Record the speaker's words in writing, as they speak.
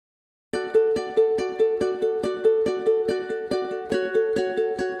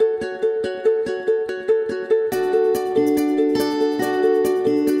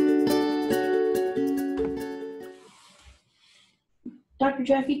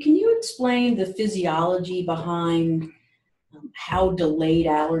Dr. Jaffe, can you explain the physiology behind how delayed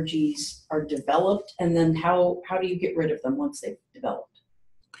allergies are developed, and then how do you get rid of them once they've developed?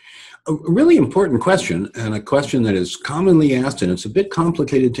 A really important question, and a question that is commonly asked, and it's a bit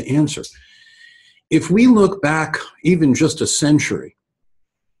complicated to answer. If we look back even just a century,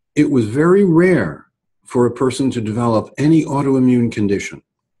 it was very rare for a person to develop any autoimmune condition.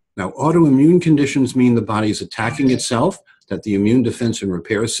 Now, autoimmune conditions mean the body is attacking itself, that the immune defense and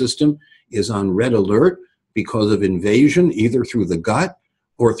repair system is on red alert because of invasion, either through the gut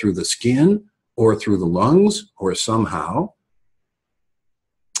or through the skin or through the lungs or somehow.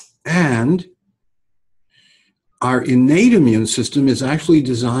 And our innate immune system is actually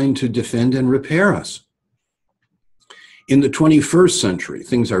designed to defend and repair us. In the 21st century,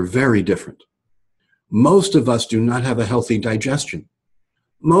 things are very different. Most of us do not have a healthy digestion.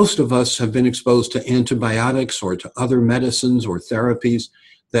 Most of us have been exposed to antibiotics or to other medicines or therapies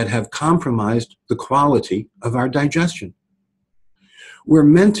that have compromised the quality of our digestion. We're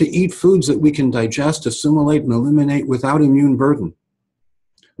meant to eat foods that we can digest, assimilate, and eliminate without immune burden.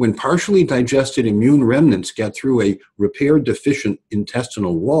 When partially digested immune remnants get through a repair-deficient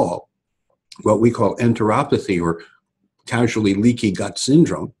intestinal wall, what we call enteropathy or casually leaky gut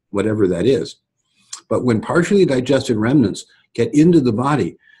syndrome, whatever that is, but when partially digested remnants get into the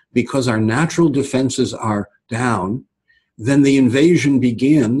body because our natural defenses are down, then the invasion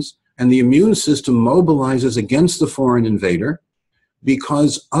begins and the immune system mobilizes against the foreign invader,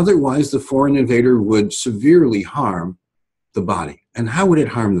 because otherwise the foreign invader would severely harm the body. And how would it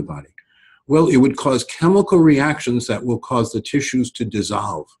harm the body? Well, it would cause chemical reactions that will cause the tissues to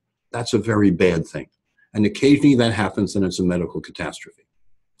dissolve. That's a very bad thing. And occasionally that happens and it's a medical catastrophe.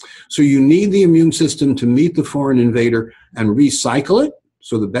 So you need the immune system to meet the foreign invader and recycle it.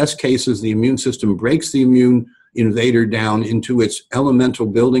 So the best case is the immune system breaks the immune invader down into its elemental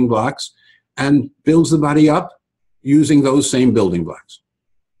building blocks and builds the body up using those same building blocks.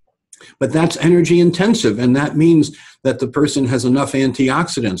 But that's energy intensive, and that means that the person has enough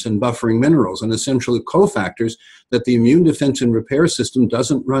antioxidants and buffering minerals and essential cofactors that the immune defense and repair system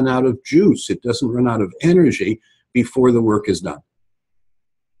doesn't run out of juice. It doesn't run out of energy before the work is done.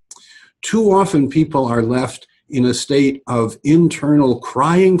 Too often people are left in a state of internal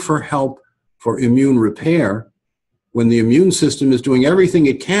crying for help for immune repair when the immune system is doing everything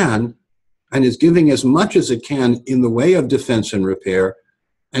it can and is giving as much as it can in the way of defense and repair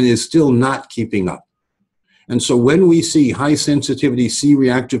and is still not keeping up. And so when we see high sensitivity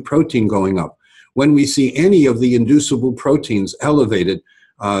C-reactive protein going up, when we see any of the inducible proteins elevated,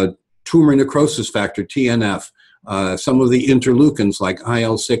 tumor necrosis factor, TNF, some of the interleukins like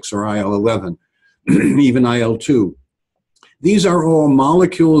IL-6 or IL-11, even IL-2. These are all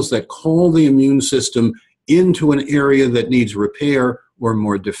molecules that call the immune system into an area that needs repair or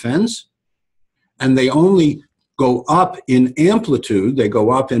more defense, and they only go up in amplitude, they go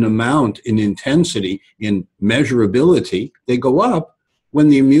up in amount, in intensity, in measurability. They go up when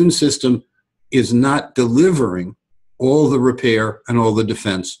the immune system is not delivering all the repair and all the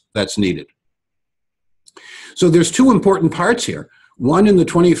defense that's needed. So there's two important parts here. One, in the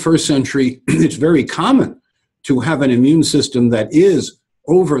 21st century, it's very common to have an immune system that is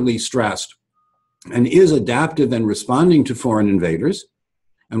overly stressed and is adaptive and responding to foreign invaders.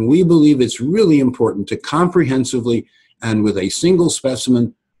 And we believe it's really important to comprehensively and with a single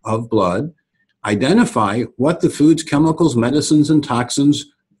specimen of blood, identify what the foods, chemicals, medicines, and toxins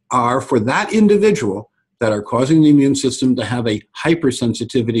are for that individual that are causing the immune system to have a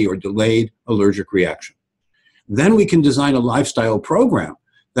hypersensitivity or delayed allergic reaction. Then we can design a lifestyle program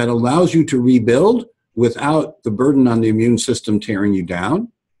that allows you to rebuild without the burden on the immune system tearing you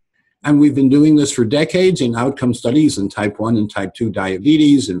down. And we've been doing this for decades in outcome studies in type 1 and type 2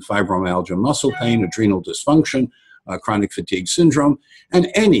 diabetes, in fibromyalgia, muscle pain, adrenal dysfunction, chronic fatigue syndrome, and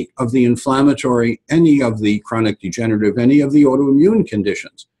any of the inflammatory, any of the chronic degenerative, any of the autoimmune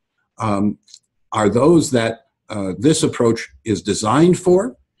conditions are those that this approach is designed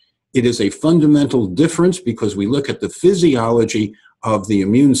for. It is a fundamental difference because we look at the physiology of the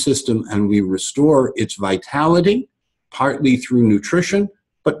immune system and we restore its vitality, partly through nutrition,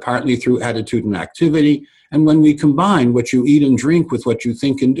 but partly through attitude and activity. And when we combine what you eat and drink with what you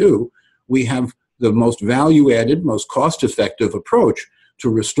think and do, we have the most value-added, most cost-effective approach to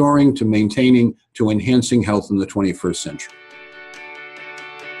restoring, to maintaining, to enhancing health in the 21st century.